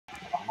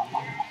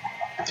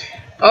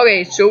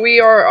Okay, so we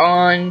are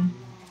on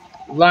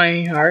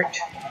Lionheart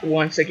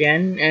once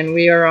again, and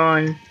we are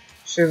on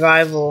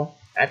survival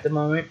at the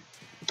moment.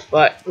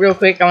 But real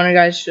quick, I want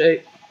to show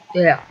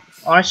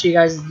you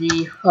guys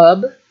the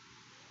hub.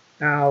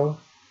 Now,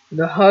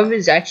 the hub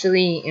is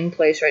actually in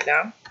place right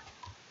now.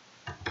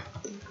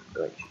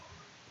 Good.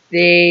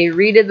 They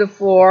redid the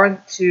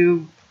floor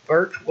to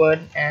birch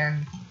wood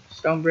and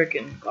stone brick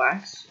and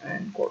glass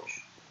and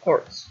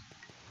quartz.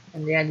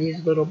 And they had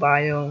these little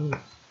biomes.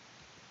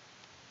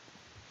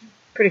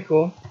 Pretty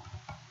cool.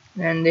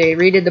 And they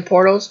redid the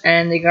portals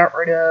and they got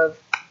rid of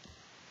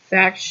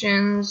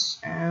factions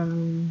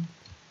and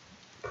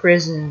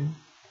prison.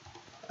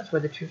 That's where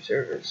the two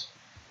servers.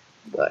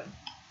 But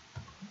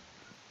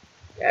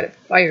they added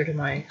fire to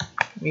my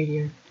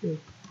meteor too.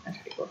 That's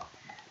pretty cool.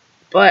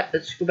 But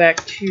let's go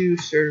back to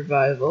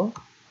survival.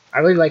 I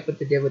really like what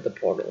they did with the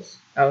portals.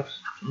 That looks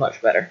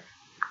much better.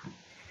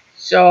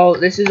 So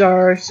this is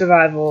our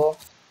survival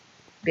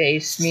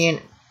base. Me,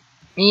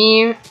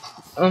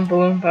 Oompa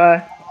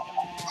Loompa,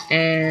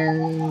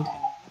 and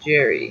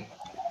Jerry.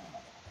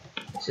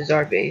 This is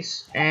our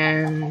base,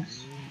 and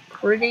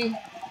pretty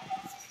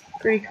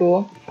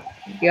cool.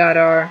 We got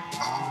our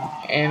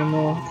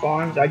animal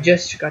farms. I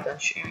just got done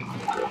sharing.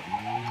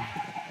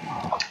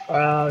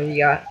 We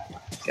got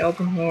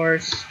skeleton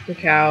horse, the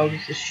cows,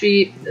 the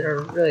sheep that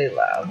are really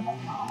loud.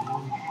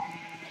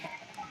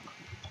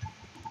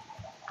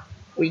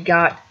 We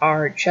got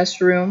our chest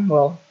room.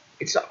 Well,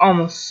 it's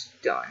almost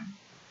done.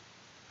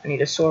 I need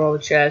to sort all the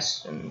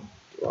chests and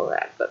do all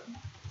that, but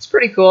it's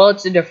pretty cool.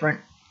 It's a different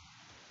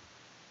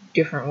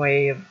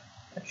way of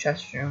a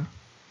chest room.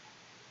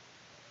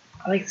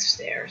 I like the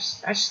stairs.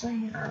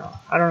 Actually,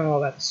 I don't know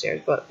about the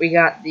stairs, but we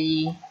got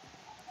the,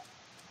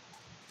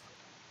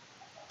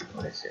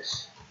 what is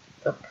this?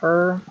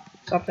 The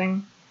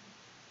something?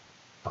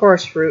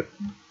 Chorus fruit.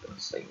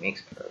 It's like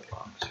makes pearl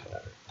blocks,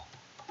 whatever.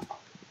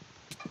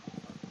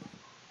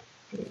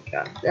 We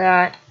got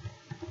that.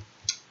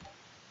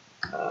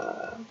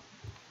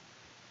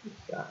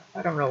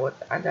 I don't know what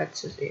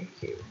that's just a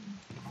here.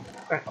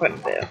 Got quite a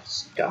bit of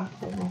stuff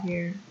over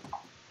here.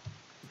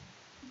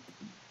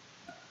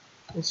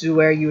 This is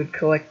where you would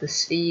collect the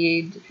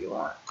seeds if you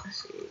want the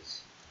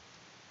seeds.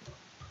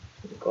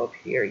 You go up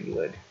here, you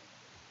would.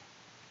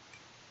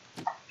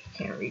 You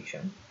can't reach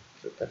them,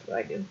 so that's what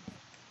I do.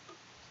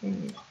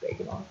 And you just break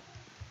them off.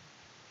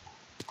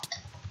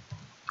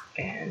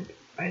 And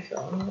I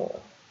fell in the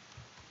hole.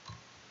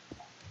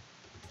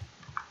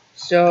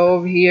 So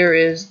over here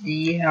is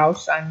the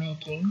house I'm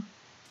making.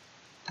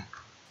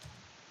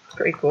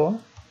 Pretty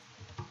cool.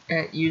 And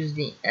it used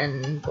the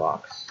end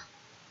blocks.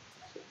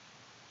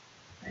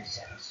 Nice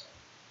house.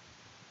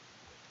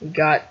 We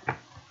got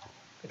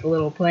the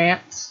little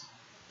plants.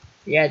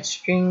 We had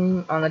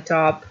string on the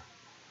top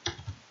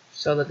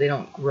so that they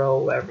don't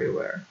grow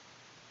everywhere.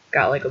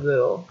 Got like a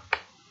little,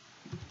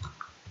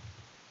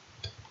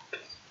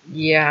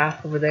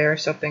 over there or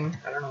something.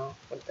 I don't know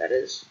what that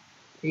is.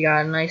 We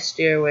got a nice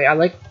stairway. I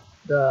like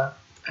the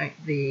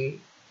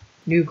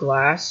new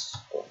glass.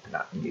 Well,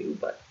 not new,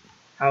 but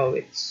how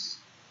it's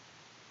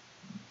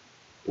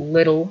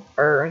little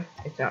earth.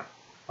 It's not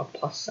a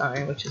plus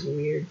sign, which is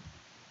weird.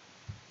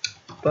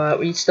 But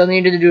we still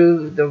needed to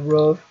do the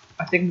roof.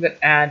 I think we could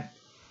add.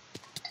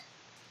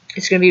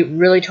 It's gonna be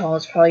really tall.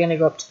 It's probably gonna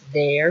go up to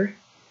there,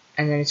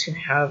 and then it's gonna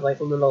have like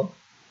little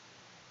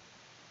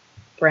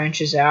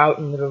branches out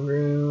and little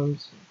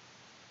rooms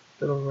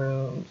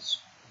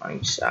on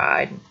each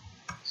side.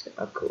 It's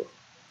gonna look cool.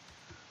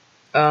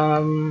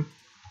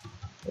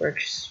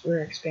 We're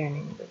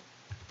expanding the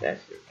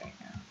desert right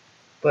now.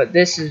 But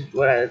this is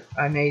what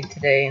I made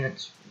today, and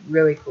it's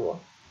really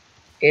cool.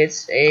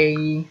 It's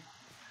a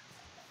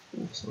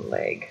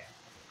leg.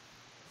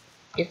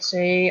 It's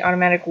a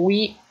automatic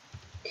wheat,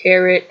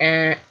 carrot,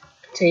 and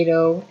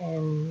potato,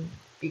 and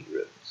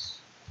beetroots.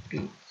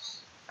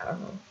 Beets. I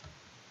don't know what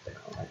they're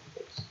called.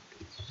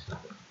 Beets or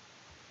something.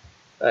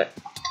 But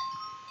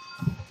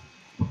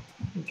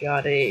we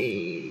got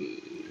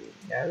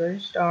another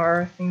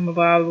star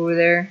thingamabob over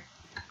there.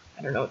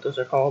 I don't know what those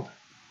are called.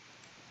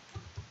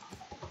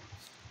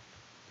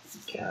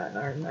 Got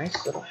our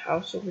nice little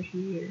house over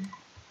here.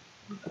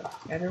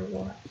 Nether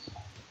warts.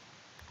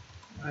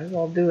 Might as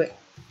well do it.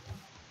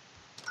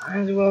 Might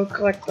as well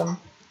collect them.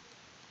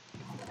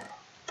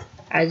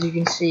 As you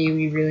can see,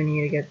 we really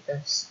need to get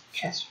this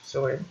chest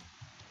sorted.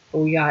 But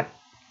we got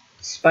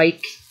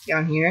Spike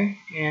down here,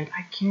 and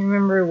I can't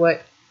remember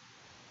what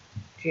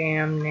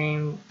jam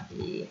named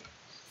the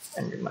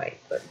Endermite,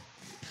 but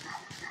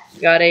we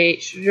got a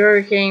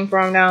sugarcane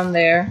farm down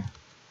there.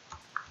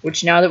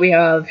 Which now that we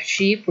have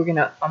sheep, I'm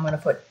gonna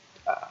put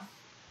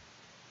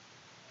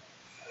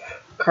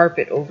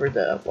carpet over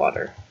the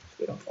water so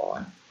we don't fall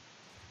in.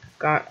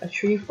 Got a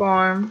tree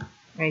farm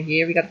right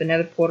here. We got the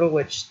nether portal,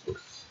 which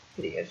looks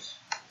hideous.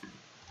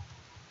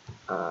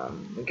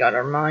 We got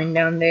our mine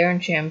down there,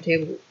 enchantment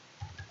table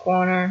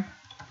corner.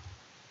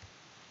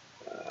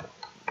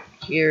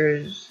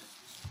 Here's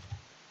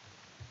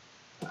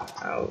a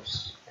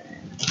house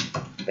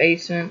and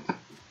basement.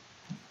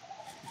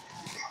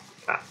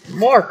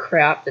 More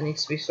crap that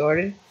needs to be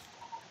sorted.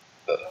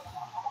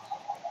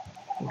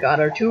 We got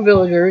our 2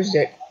 villagers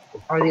that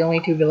are the only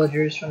 2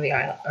 villagers from the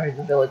island, or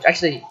the village.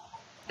 Actually,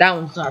 that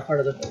one's not part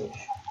of the village.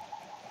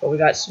 But we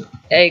got some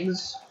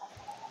eggs.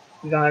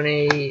 We got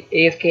a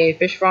AFK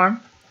fish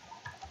farm.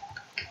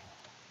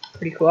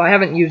 Pretty cool. I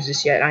haven't used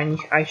this yet.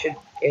 I should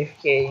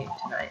AFK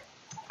tonight.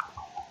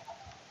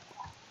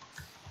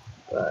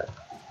 But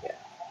yeah.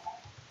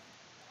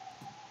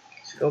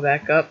 Let's go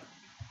back up.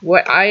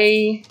 What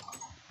I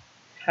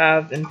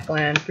have in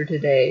plan for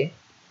today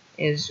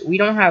is we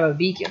don't have a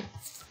beacon.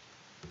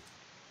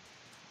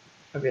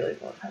 I really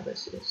love how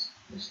this is.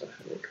 This looks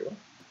really cool.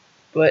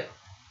 But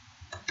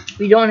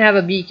we don't have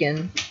a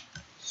beacon,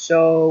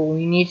 so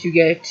we need to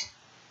get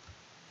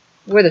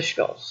wither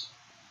skulls.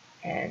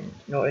 And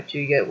in order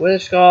to get wither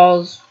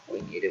skulls, we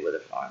need a wither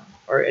farm.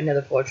 Or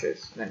another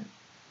fortress, and then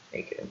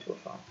make it into a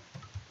farm.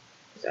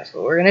 Because that's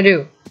what we're gonna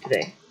do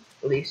today.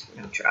 At least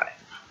we're gonna try.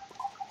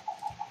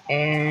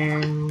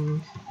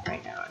 And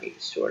right now I need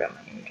to sort out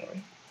my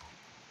inventory.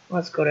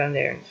 Let's go down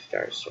there and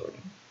start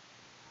sorting.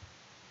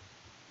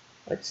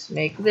 Let's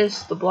make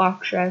this the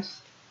block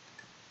chest.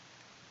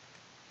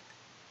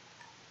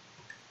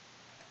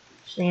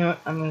 So you know what?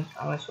 I'm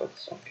gonna sort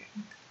this out.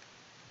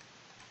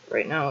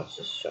 Right now, let's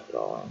just shove it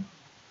all in.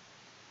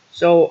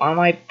 So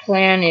my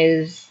plan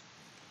is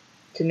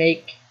to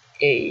make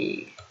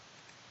a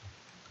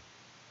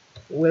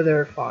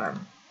wither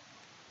farm.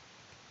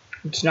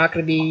 It's not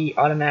gonna be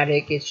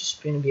automatic. It's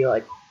just gonna be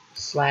like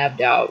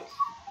slabbed out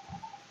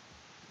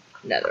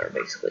nether,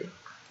 basically.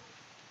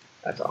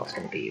 That's all it's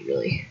gonna be,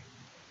 really.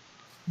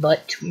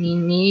 But we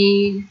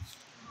need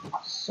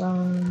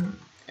some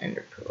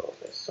ender pearls.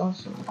 I saw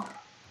some.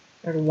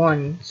 There's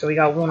 1, so we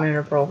got 1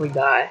 ender pearl if we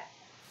die.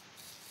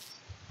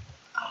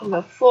 We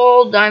got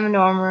full diamond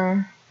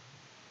armor.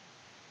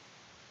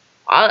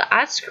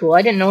 That's cool.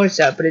 I didn't notice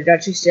that, but it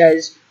actually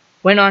says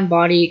when on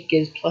body it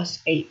gives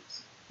 +8.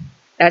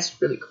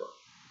 That's really cool.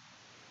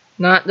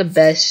 Not the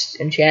best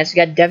enchants.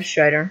 We got Depth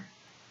Strider,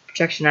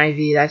 Protection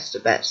IV. That's the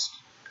best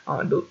on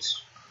my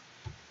boots.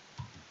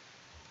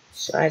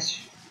 So that's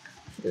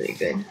really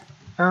good.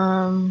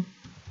 Let's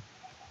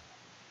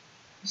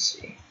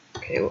see.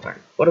 Okay,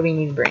 what do we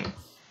need to bring?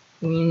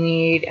 We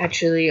need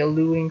actually a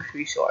looting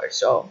 3 sword.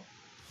 So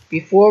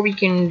before we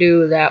can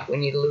do that, we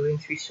need a looting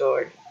 3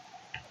 sword.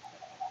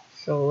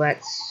 So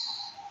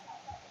let's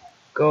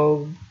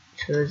go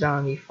to the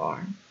zombie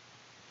farm.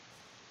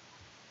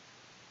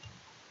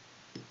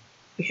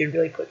 We should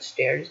really put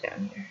stairs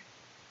down here.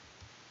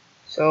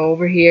 So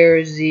over here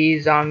is the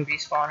zombie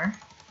spawner.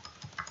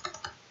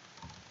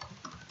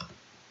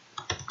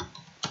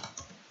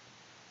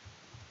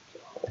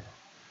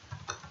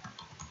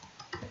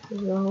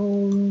 There's a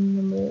hole in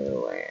the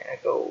middle and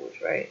it goes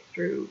right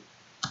through.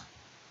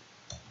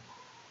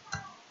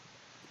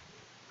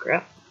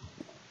 Crap.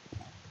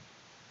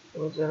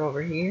 Was it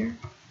over here?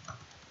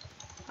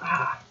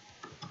 Ah.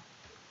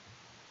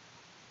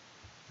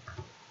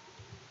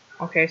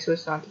 Okay, so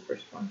it's not the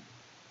first one.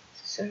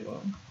 It's the second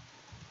one.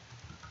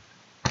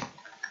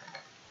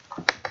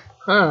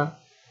 Huh.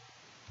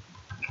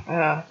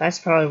 That's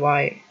probably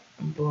why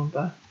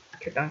Boomba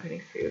kept on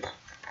getting fused.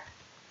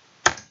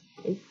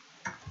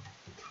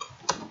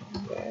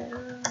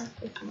 Where is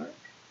this mark?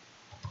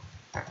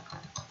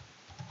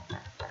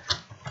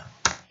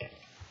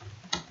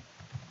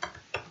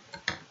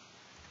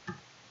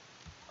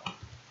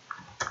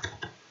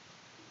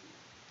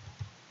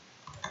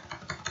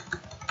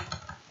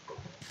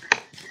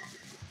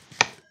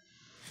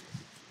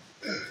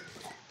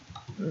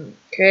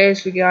 Okay,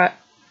 so we got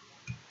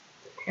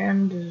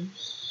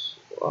pandas.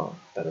 Oh,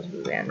 that was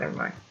the van, never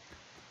mind.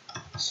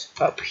 It's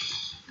up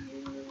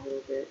here a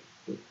little bit.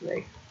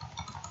 Like,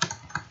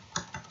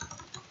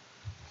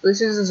 so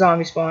this is a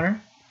zombie spawner.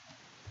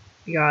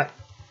 We got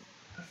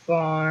a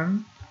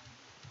farm,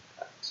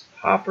 got some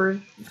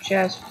hoppers, some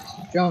chests,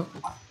 some junk.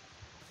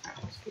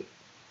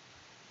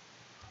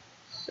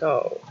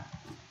 So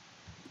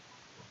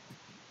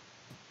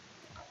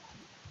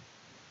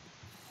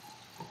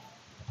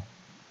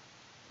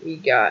we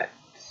got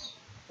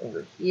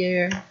over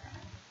here.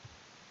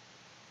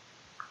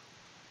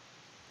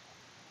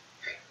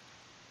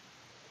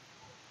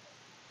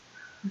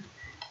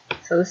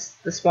 So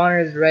the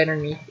spawner is right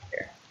underneath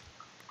here.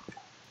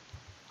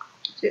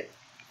 That's it.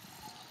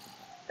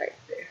 Right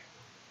there.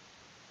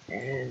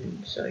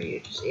 And so you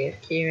just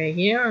AFK right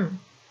here.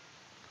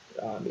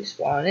 Zombie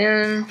spawn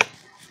in.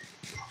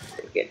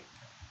 They get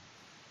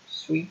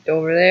sweeped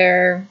over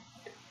there.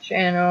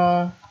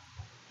 Channel.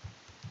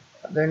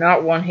 They're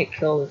not one-hit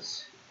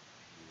kills.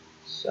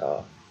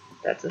 So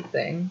that's a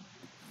thing.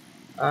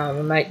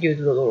 We might do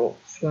the little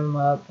swim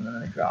up and then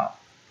the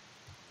drop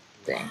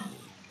thing.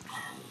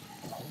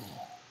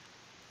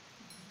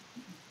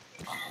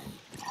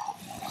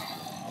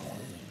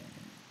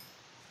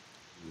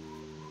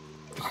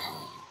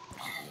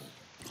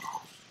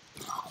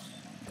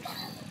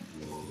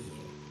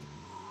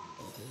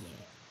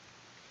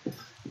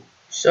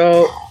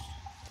 So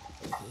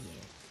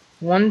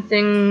One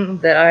thing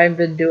that I've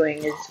been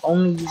doing is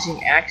only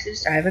using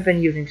axes. I haven't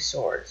been using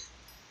swords.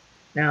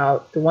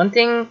 Now, the one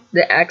thing,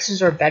 the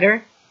axes are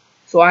better.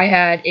 So I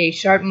had a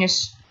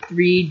sharpness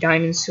 3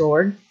 diamond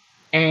sword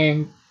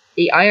and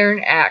a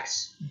iron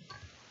axe.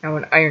 Now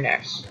an iron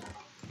axe.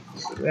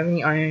 Let's see, do we have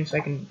any iron so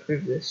I can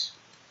improve this?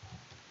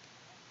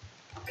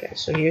 Okay,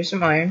 so here's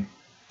some iron.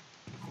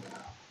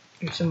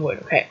 Here's some wood.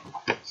 Okay,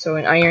 so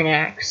an iron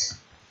axe.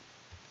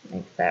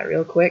 Make that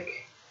real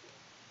quick.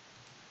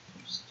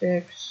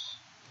 Sticks.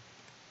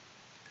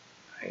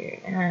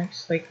 Iron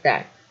axe, like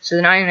that. So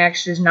an iron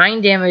axe does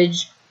 9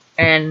 damage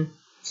and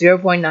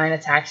 0.9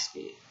 attack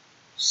speed.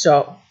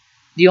 So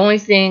the only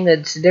thing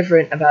that's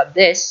different about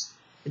this,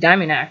 the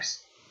diamond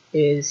axe,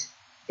 is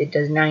it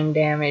does 9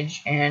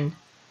 damage and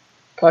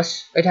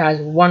plus it has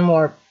one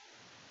more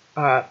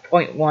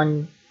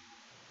 0.1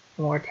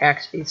 more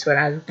attack speed, so it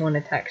has 1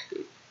 attack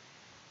speed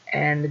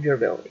and the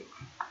durability.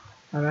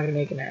 I'm not gonna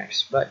make an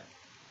axe, but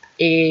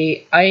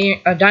a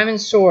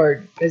diamond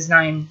sword does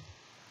 9.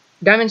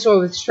 Diamond sword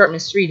with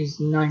sharpness 3 does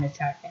 9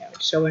 attack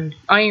damage. So an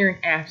iron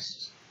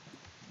axe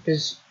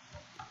does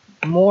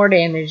more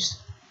damage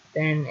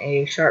than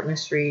a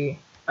sharpness 3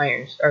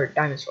 iron or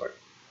diamond sword,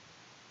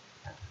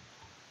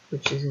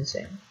 which is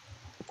insane.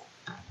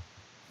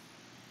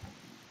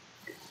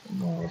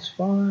 More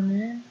spawn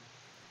in.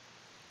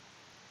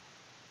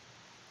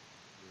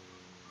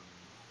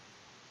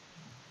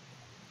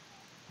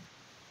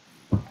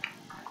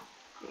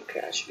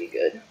 Okay, that should be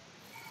good.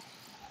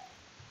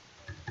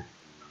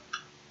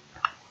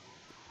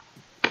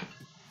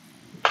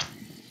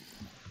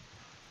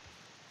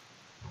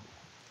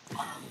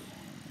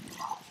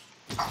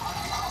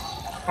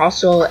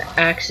 Also,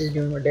 axe is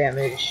doing more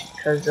damage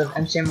because of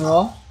MCM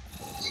roll.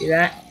 See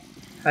that?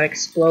 How it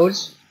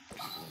explodes.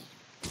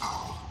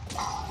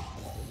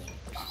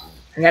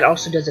 And that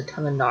also does a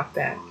ton of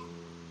knockback.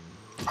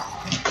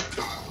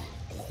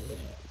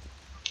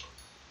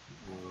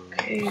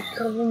 Okay, a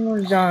couple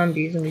more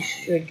zombies and we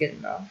should get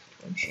enough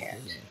to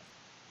enchant.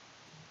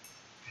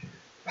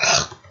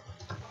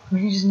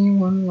 We just need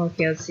one more.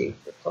 Okay, let's see if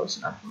we're close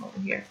enough from over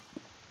here.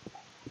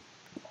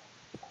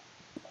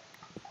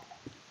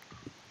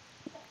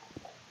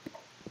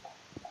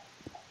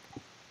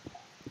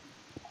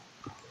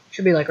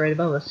 Should be like right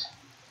above us.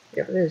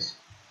 Yep, it is.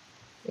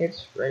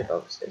 It's right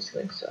above us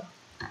basically, so.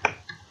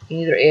 You can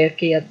either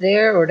AFK up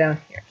there or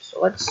down here. So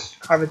let's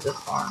carve it to the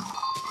farm.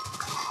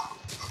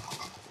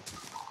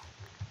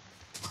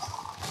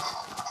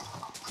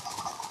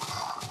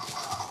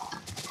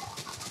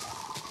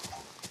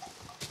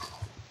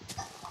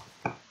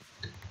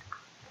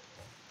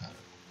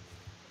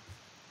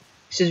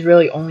 This is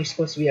really only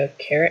supposed to be a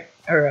carrot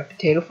or a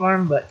potato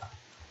farm, but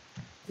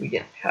we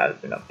didn't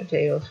have enough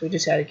potatoes. We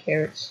just added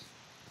carrots.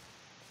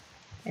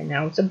 And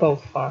now it's a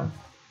both farm.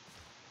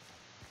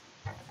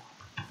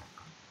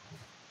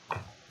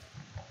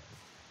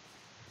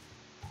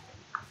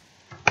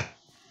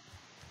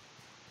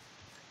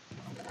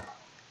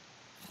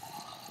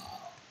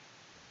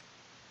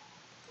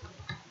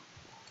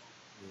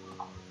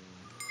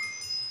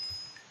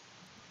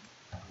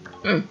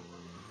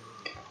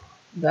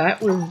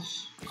 That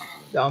was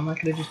dumb. I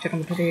could have just taken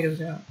the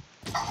potatoes out.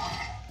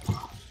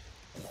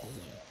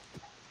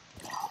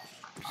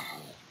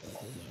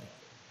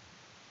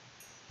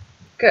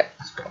 Okay,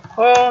 let's go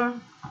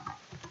home.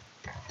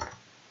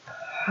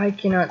 I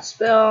cannot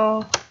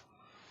spell.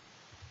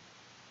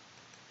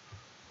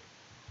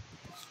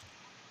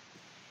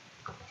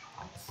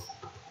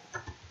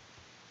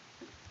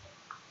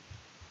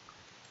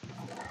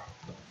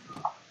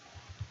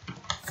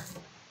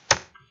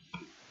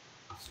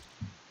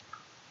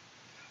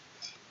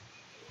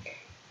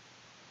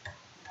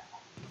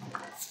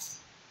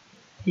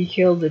 He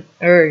killed the,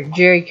 or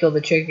Jerry killed the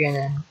chicken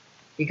and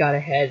he got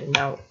ahead and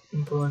now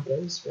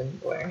Influenza's been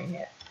wearing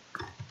it.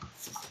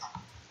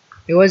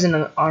 It wasn't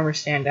an armor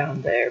stand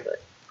down there, but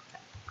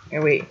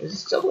here, wait, is it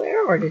still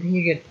there or did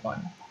he get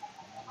one?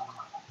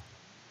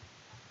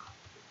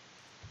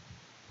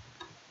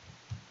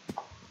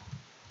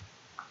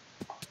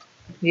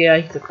 Yeah,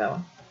 he took that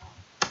one.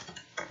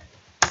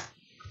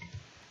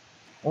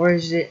 Or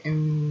is it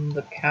in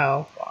the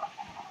cow farm?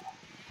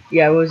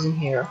 Yeah, it was in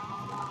here.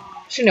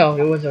 Actually, no,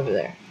 it was over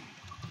there.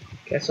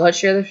 Okay, so let's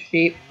share the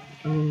sheep,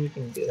 and then we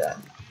can do that.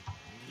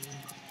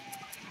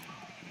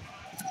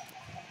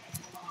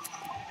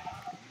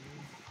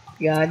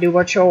 You gotta do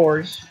our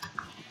chores.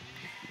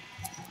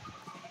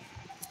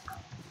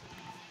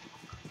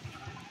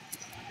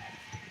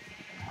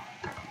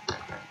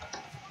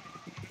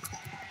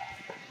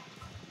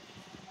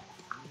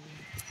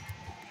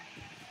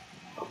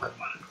 Oh, come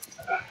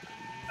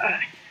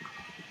on.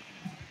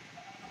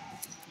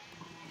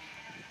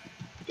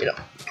 Get him.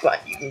 Come on,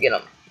 you can get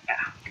him.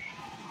 Yeah.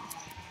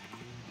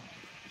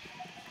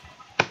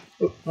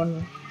 Oop, one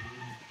more.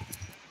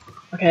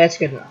 Okay, that's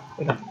good enough.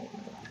 We don't need it.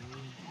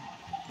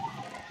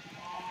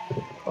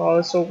 All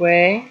this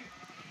away.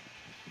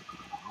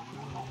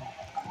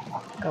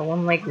 Got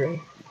one light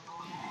gray.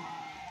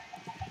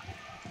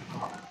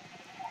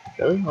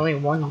 Really? Only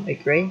one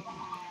light gray?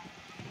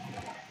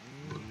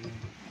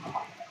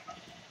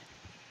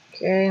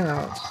 Okay,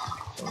 now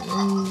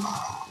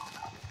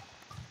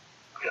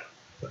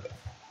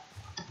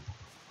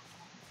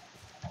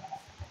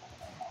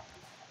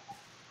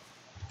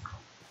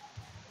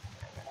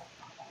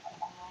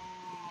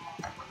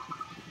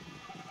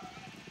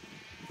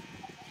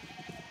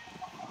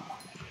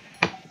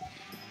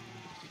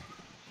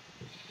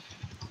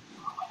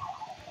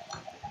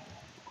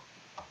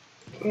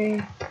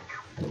okay.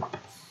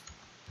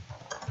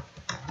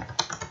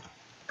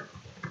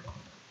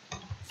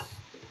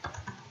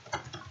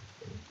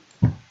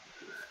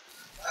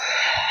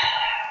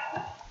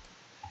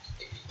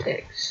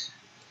 Sticks.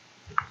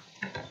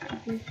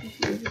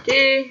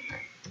 Okay.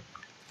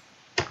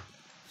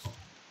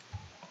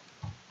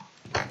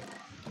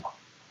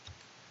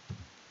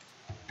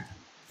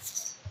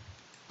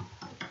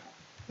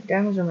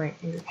 Diamonds on my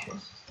inner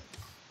chest.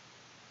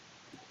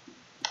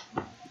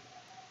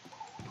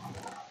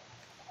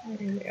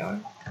 There they are.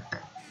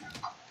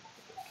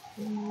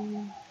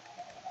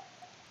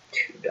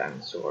 Two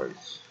diamond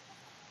swords.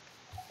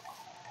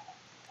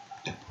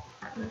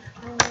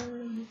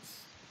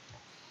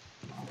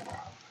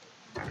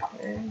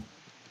 Okay.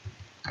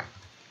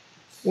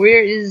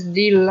 Where is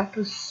the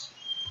lapis?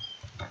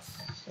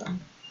 So.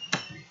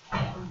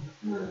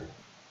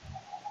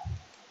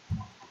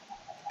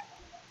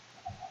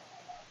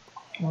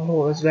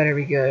 Oh, this better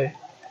be good.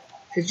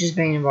 If it's just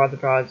banging about the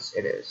prods,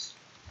 it is.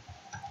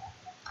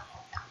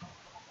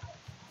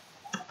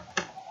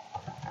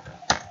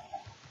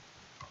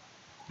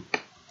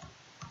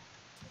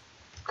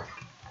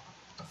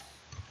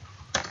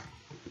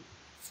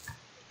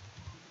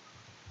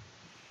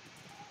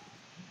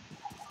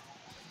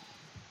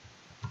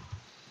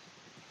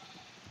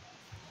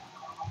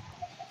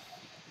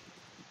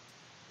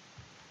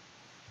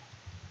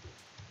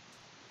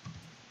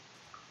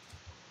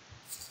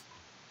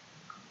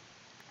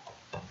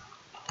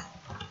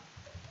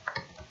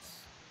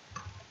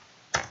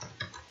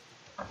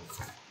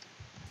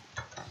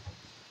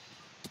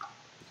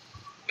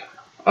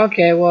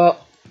 Okay,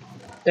 well,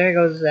 there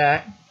goes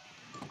that.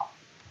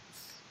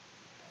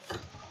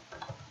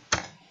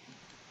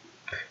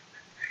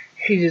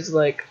 He's just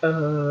like,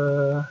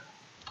 okay.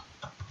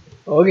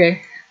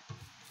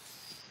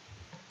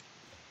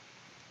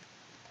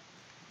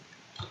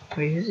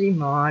 Wait, is he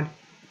mod?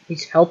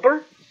 He's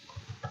helper?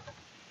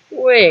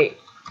 Wait.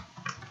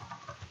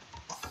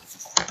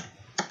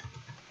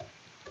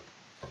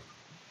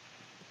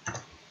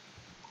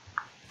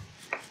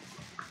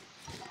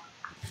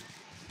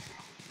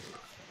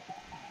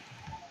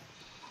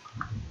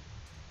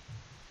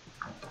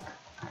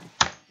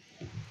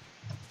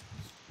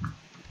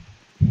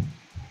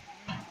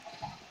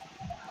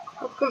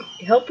 How come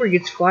helper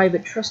gets fly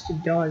but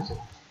trusted doesn't?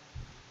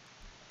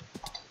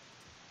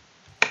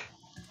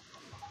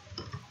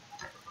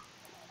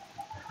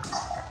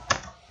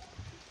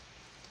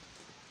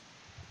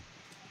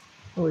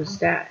 What is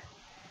that?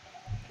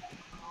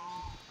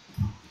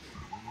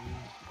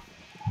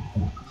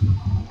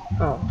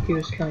 Oh, he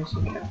was killing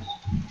some cows.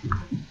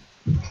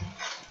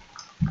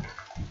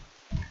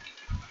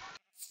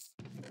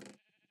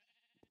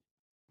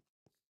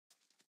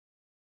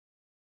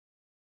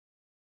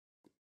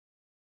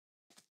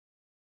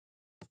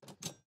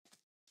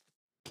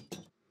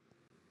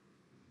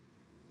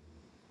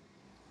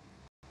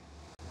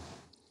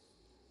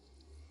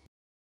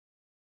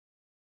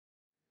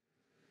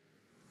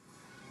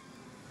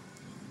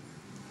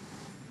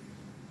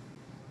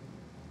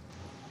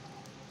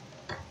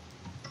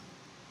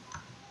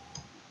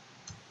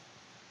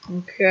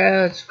 Okay,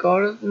 let's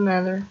go to the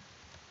nether.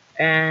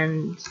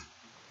 And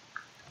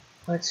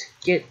let's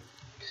get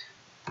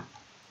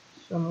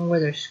some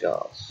wither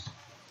skulls.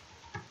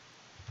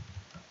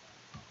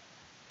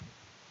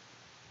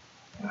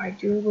 I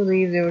do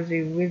believe there was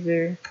a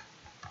wither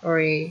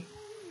or a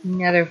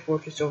nether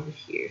fortress over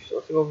here, so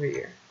let's go over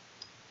here.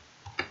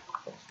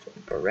 Let's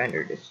take a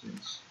render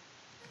distance.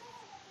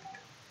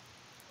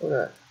 What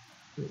up?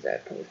 Is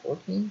that probably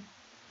 14?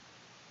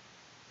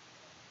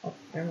 Oh,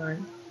 never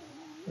mind.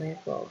 Only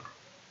 12.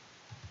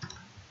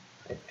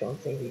 I don't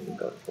think we can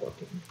go to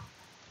 14.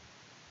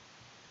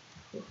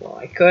 Well,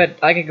 I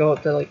could go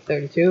up to like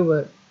 32,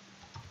 but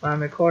when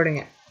I'm recording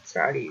it, it's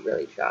already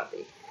really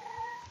choppy.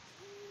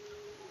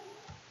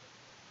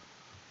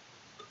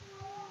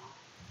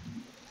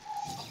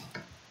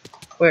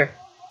 Where?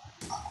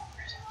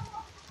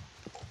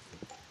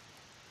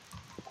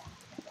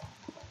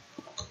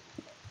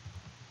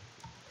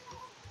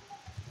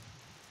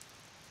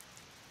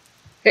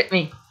 Hit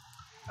me.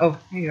 Oh,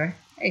 here you are.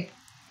 Hey.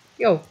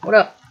 Yo, what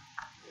up?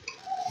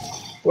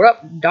 What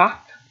up,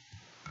 Doc?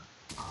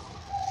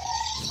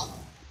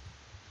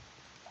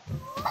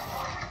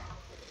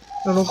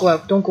 No, don't go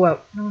out. Don't go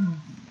out. No, no.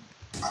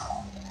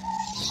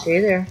 Stay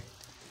there.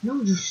 No,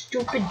 you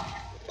stupid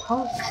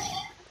punk.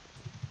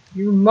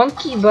 You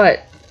monkey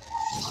butt.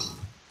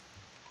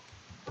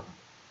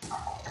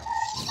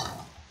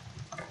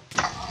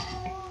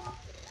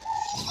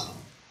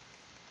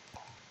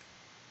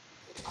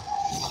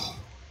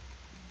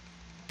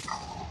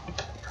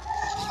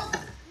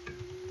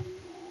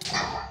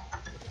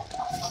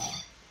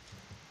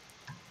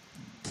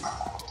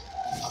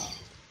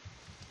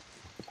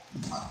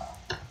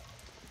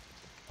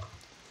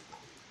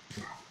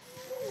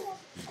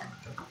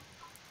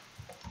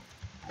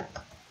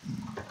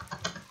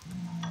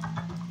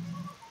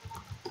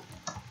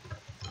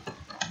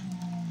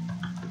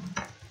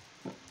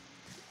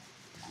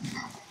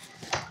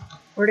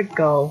 Where'd it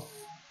go?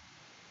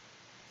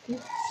 You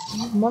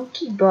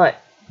monkey butt.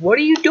 What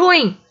are you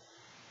doing?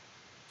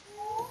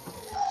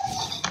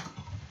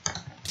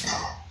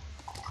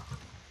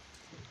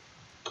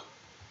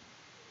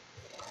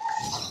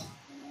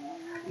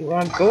 You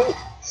wanna go?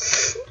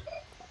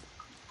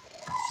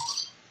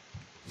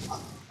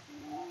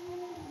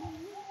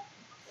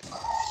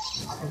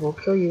 I will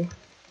kill you.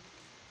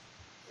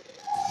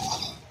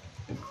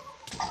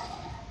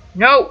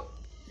 No!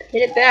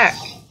 Hit it back.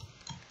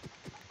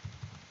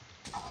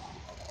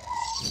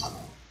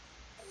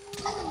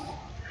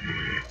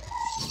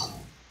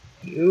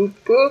 You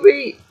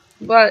booby!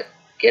 But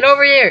get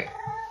over here!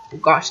 Oh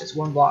gosh, that's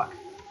one block.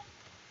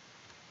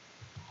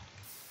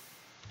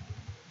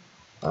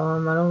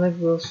 I don't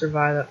think we'll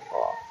survive that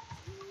fall.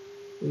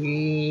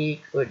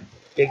 We could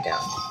dig down.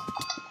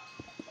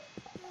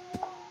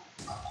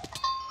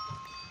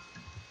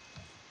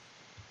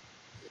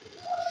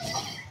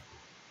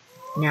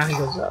 Now he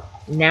goes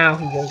up. Now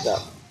he goes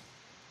up.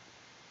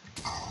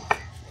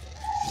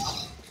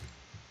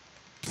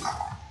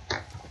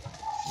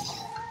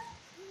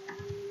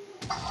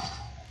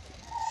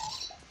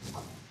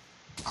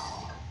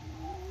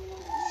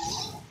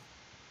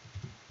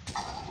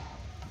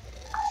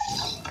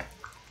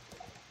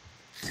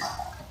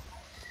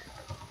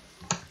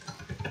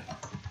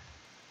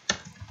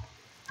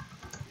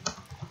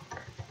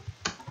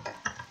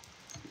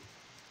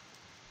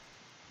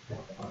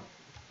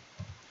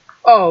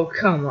 Oh,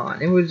 come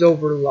on. It was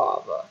over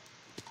lava.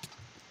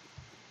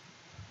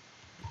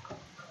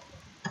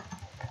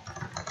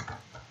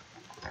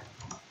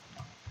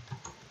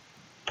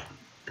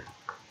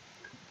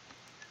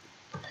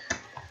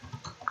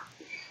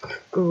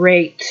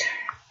 Great.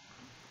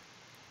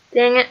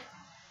 Dang it.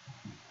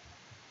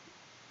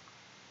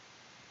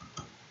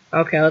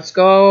 Okay, let's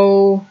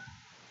go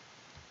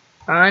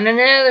find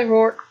another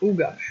fort. Oh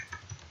gosh.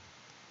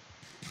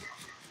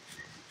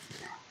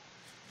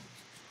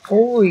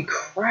 Holy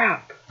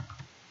crap.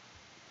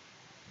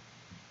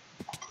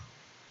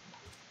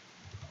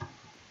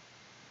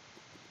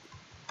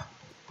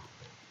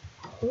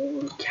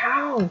 Holy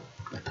cow.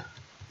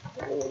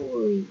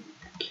 Holy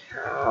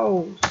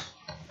cows.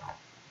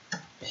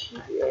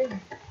 Shit.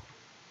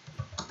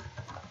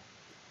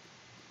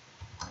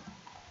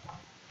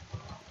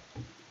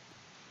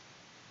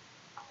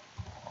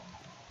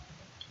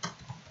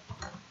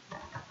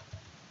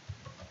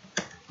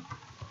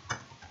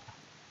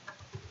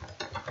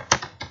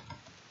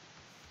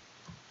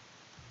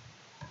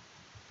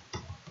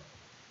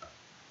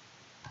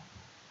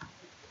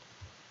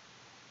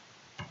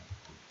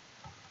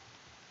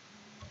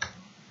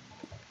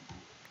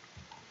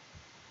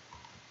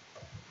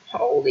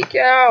 Holy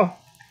cow.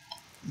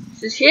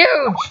 This is huge.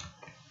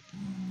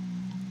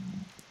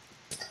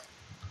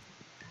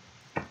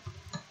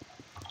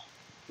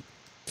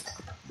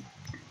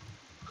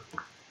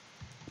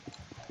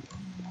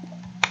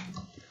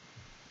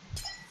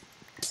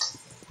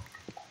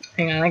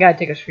 Hang on, I gotta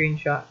take a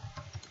screenshot.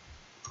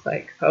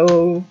 Like,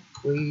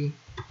 holy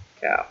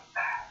cow.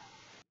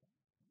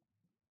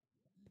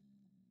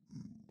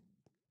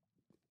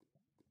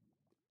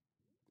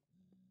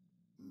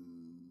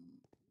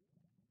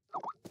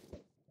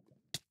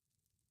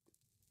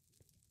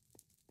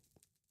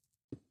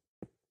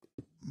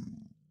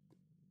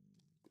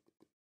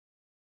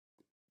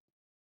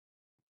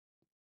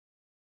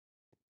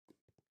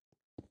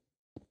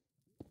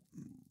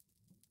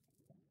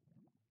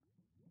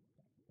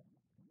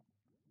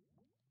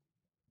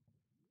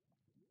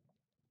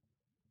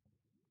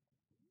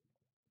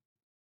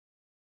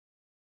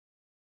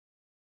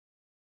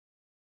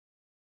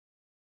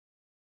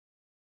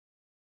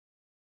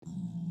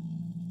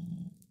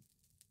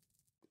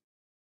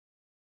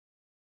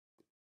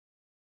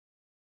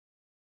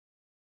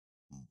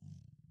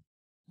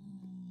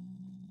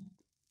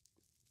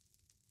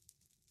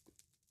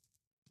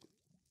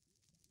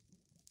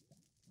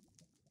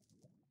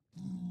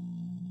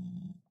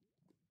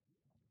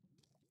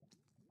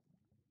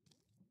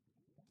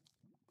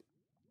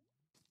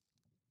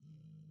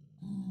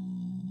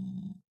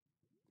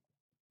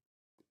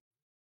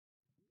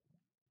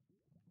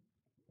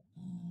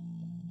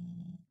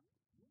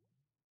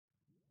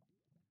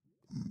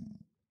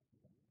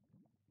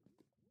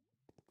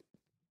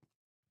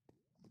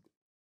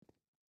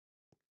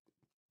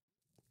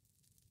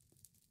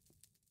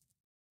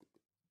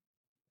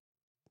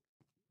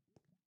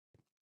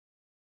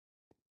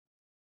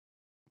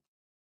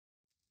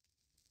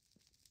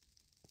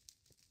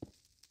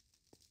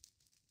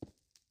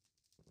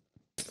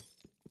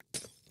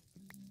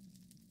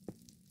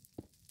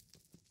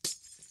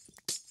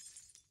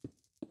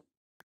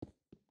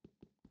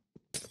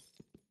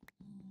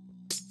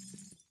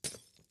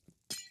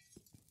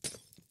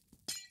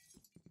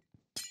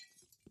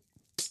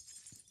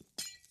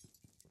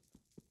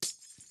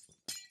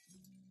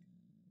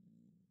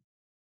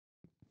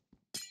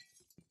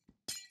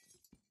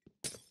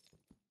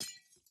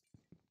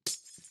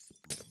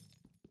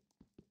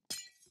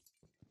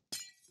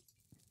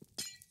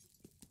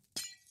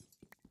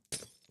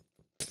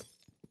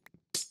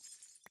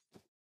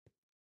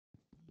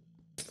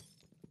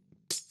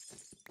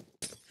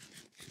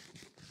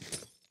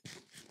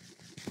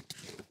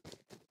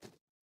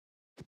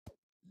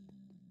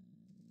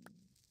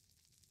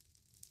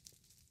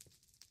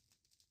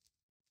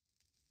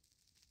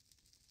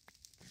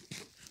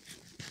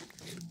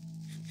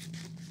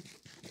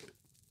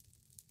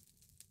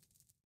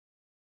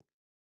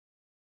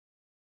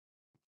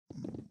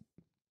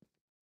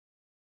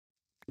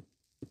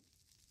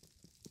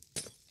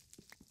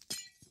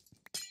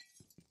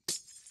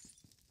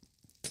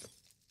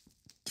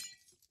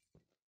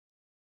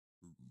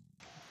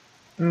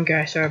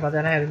 Okay, sorry about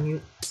that. I had to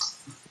mute.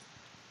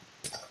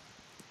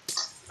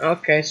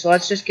 Okay, so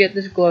let's just get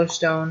this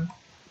glowstone,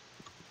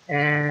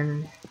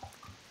 and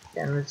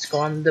then let's go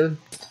on the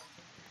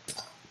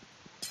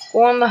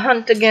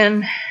hunt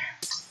again.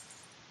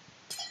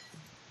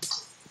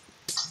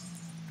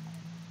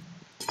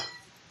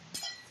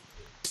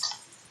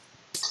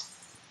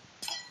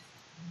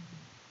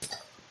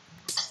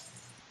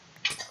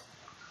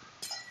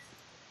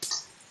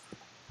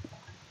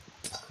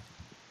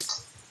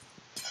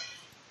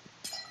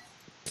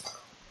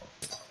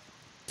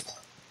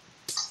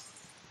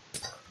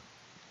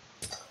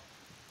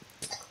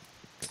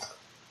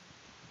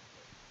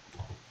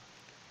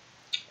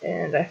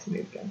 And I have to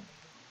mute again.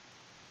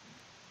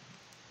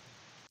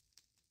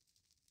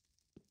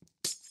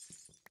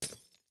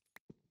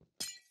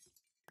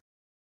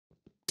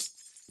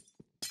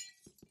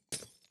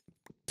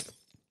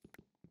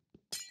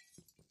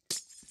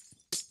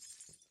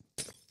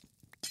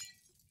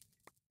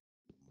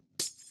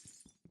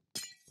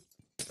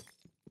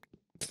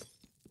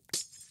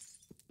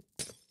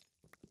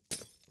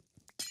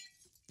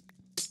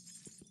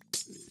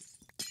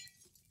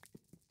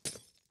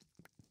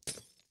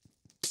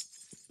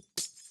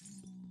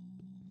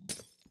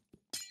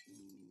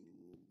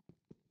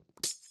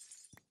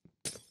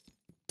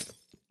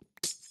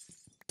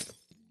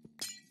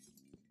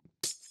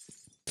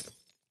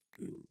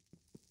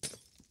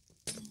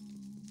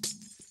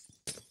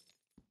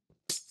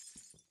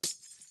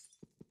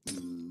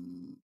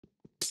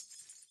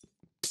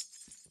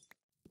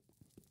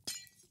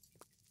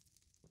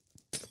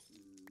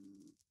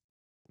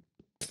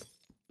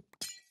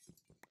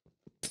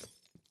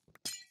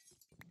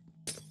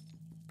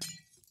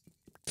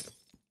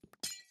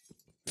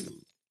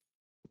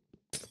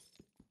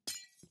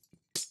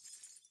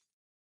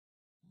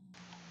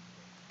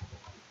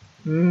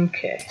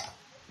 Okay.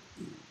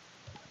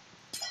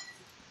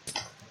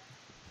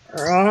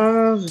 We're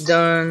almost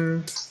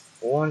done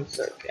once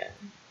again.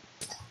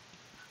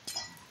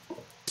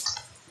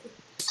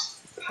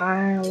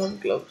 Pile of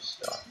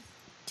glowstone.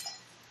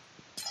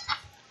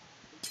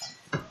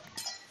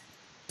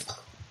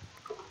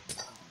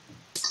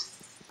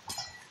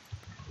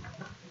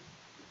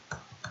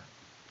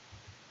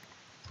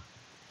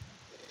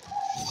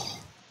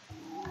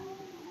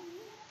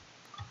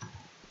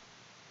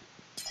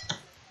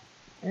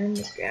 And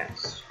the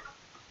gas.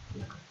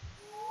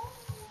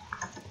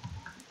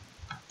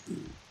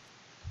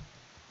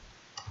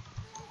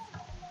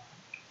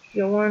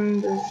 Go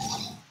on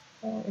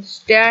this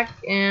stack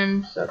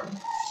and 7.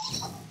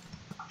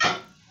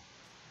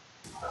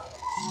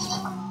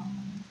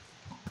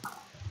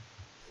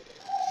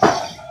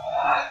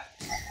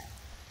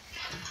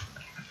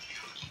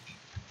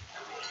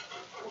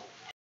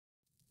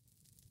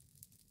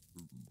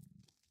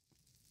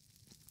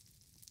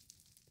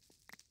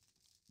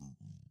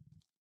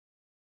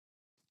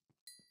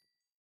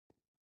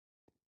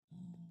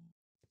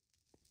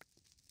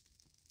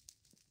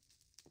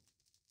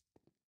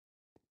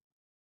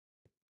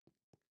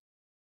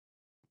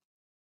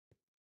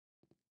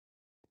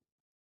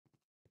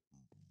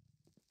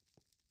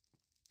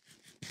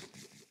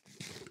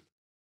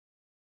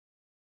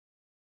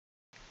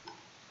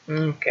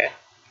 Okay.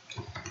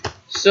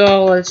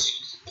 So let's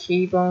just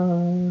keep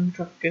on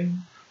trucking.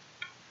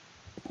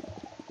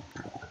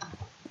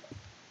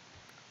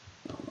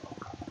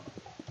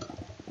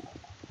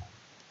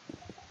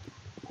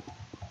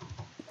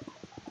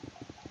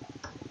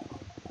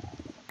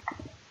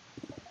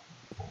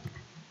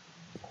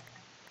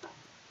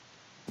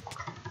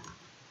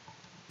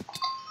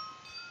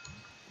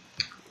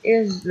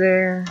 Is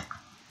there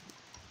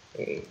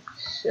a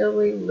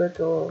silly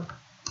little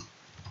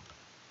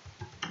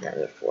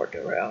nether fort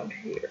around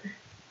here?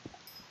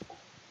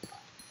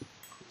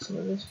 Some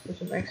of this for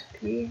some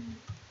XP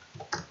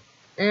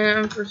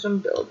and for some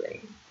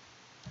building.